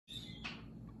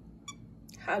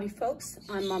Howdy folks,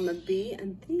 I'm Mama B,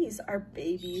 and these are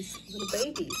babies, little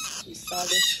babies. You saw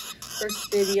this first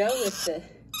video with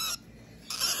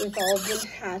all of them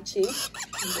hatching,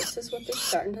 and this is what they're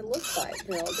starting to look like.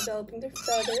 They're all developing their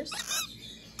feathers,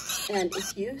 and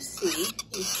if you see,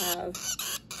 we have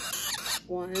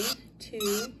 1,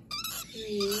 2,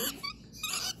 3,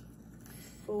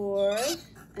 4,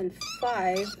 and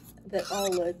 5 that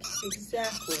all look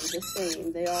exactly the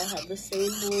same. They all have the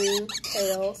same blue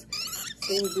tails,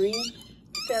 same green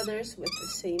feathers with the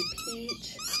same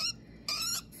peach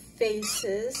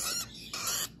faces.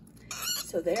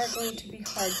 So they are going to be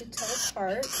hard to tell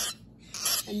apart.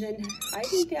 And then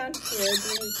hiding down here,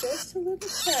 doing just a little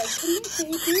tug. Come here,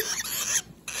 baby.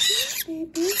 Come here,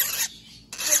 baby.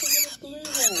 Have a little blue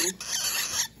one.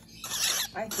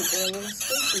 I think they're a little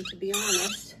sleepy, to be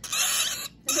honest.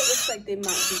 And it looks like they might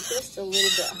be just a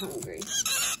little bit hungry.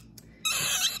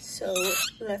 So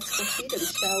let's go feed them,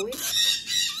 shall we?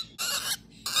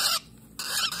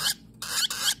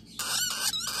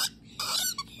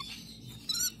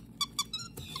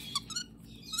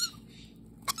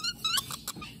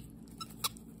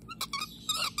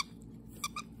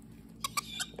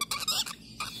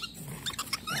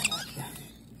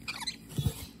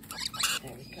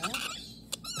 There we go.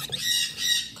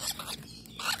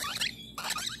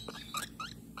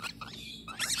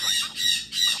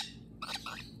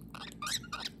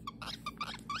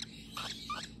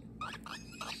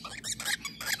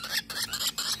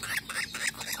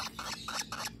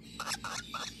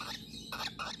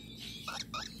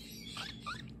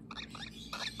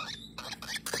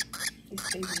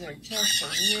 These babies are just a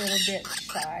little bit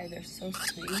shy. They're so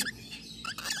sweet.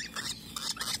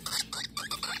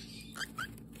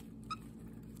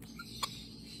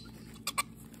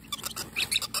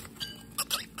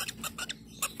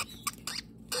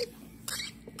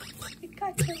 You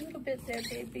got you a little bit there,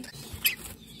 baby.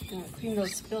 I'm gonna clean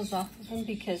those spills off of them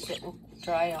because it will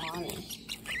dry on and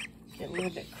get a little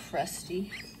bit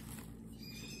crusty.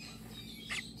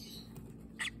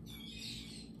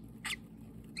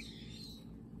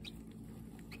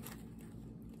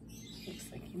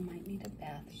 Looks like you might need a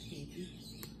bath, baby.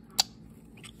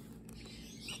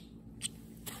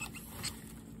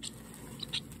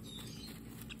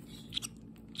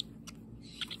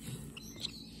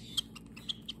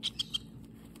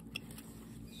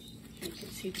 You can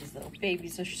see these little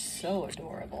babies are so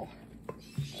adorable.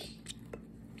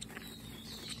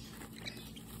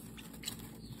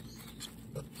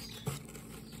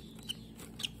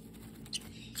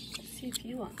 Let's see if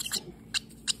you want some.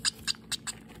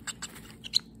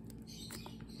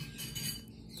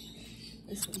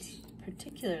 This one's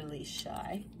particularly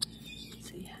shy,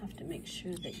 so you have to make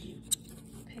sure that you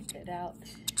pick it out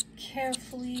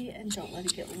carefully and don't let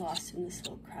it get lost in this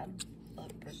little crowd of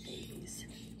lovebird babies.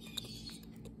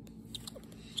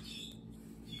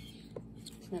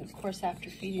 And then of course, after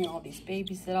feeding all these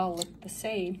babies that all look the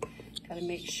same, got to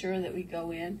make sure that we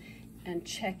go in and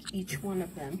check each one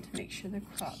of them to make sure their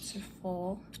crops are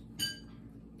full. Do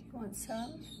you want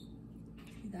some?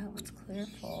 See, that one's clear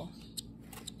full.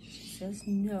 Says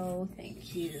no,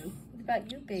 thank you. What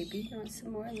about you, baby? You want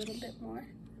some more, a little bit more?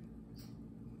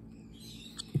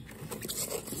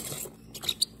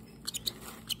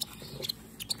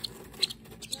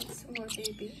 Want some more,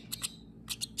 baby?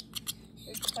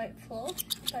 You're quite full.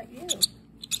 What about you?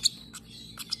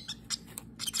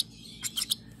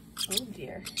 Oh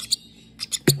dear.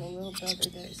 The little brother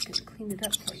there is going to clean it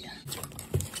up for you.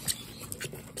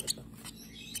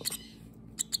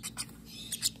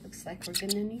 Looks like we're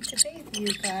gonna need to bathe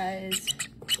you guys.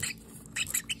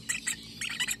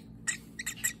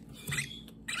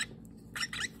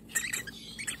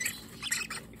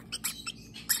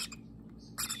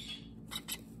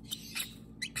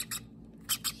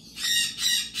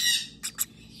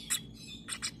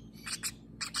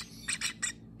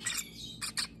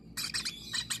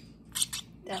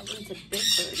 That one's a big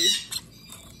birdie.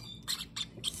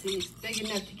 Let's see, it's big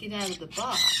enough to get out of the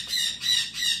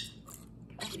box.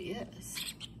 Probably is.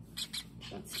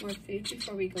 Want some more food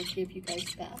before we go give you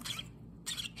guys baths?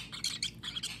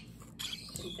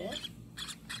 A little bit.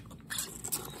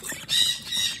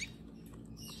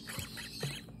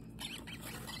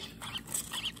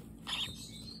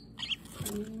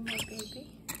 Any more, baby?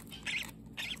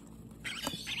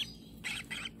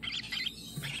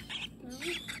 No?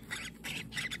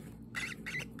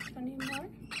 Any more?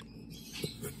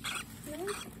 No?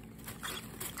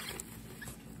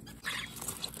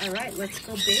 All right, let's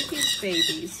go bathe these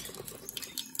babies.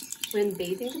 When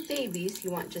bathing the babies,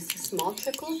 you want just a small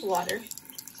trickle of water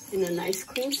in a nice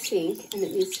clean sink, and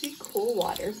it needs to be cool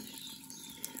water.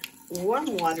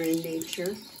 warm water in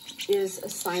nature is a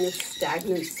sign of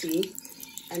stagnancy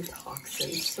and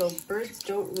toxins. So birds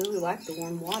don't really like the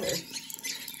warm water.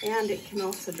 And it can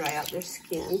also dry out their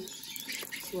skin.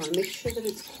 So you want to make sure that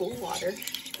it's cool water.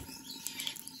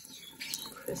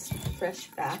 Crisp, fresh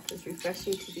bath is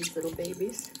refreshing to these little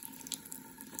babies.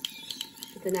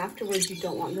 But then afterwards, you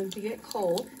don't want them to get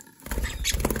cold.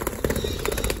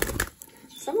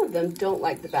 Some of them don't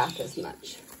like the bath as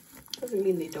much. Doesn't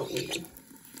mean they don't need them.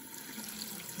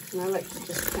 And I like to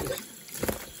just kind of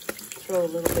throw a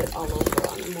little bit all over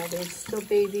on them while they're still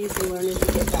babies and learning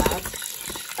to get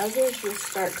baths. Others you'll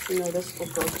start to notice will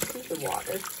go through the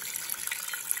water.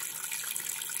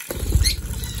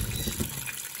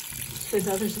 And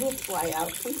others will fly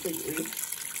out completely.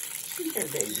 There,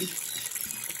 baby.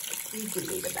 You do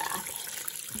need a bath.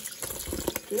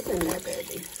 Get in there,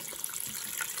 baby.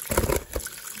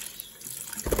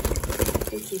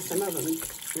 You can see some of them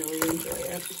really enjoy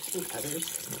it, and others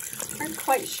aren't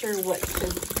quite sure what to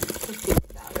think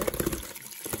about it.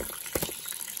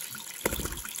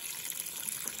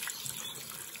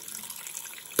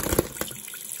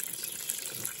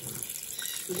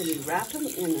 I'm going to wrap them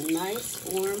in a nice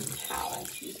warm towel.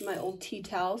 Use my old tea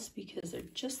towels because they're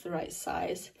just the right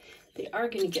size. They are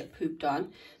going to get pooped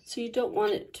on, so you don't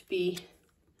want it to be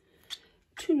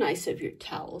too nice of your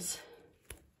towels.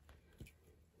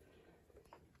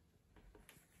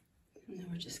 And then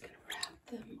we're just going to wrap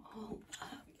them all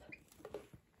up.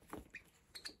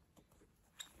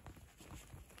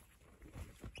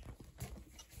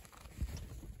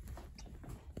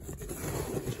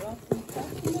 Drop them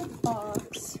back in the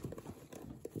box.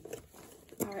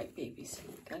 All right, babies,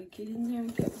 gotta get in there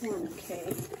and get warm,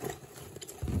 okay?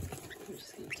 I'm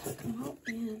just gonna tuck them all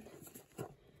in.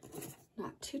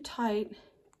 Not too tight.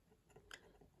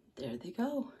 There they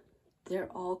go. They're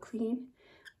all clean,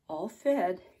 all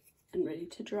fed, and ready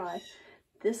to dry.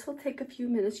 This will take a few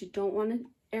minutes. You don't want to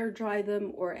air dry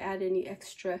them or add any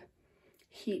extra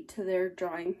heat to their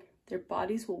drying. Their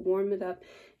bodies will warm it up.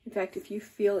 In fact, if you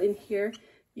feel in here,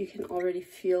 you can already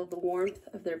feel the warmth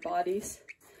of their bodies.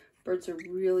 Birds are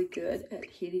really good at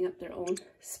heating up their own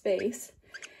space.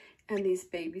 And these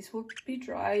babies will be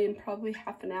dry in probably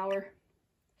half an hour.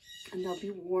 And they'll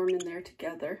be warm in there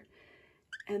together.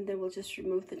 And then we'll just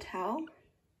remove the towel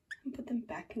and put them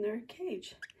back in their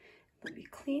cage. They'll be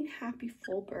clean, happy,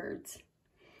 full birds.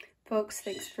 Folks,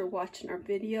 thanks for watching our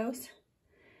videos.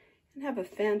 And have a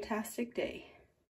fantastic day.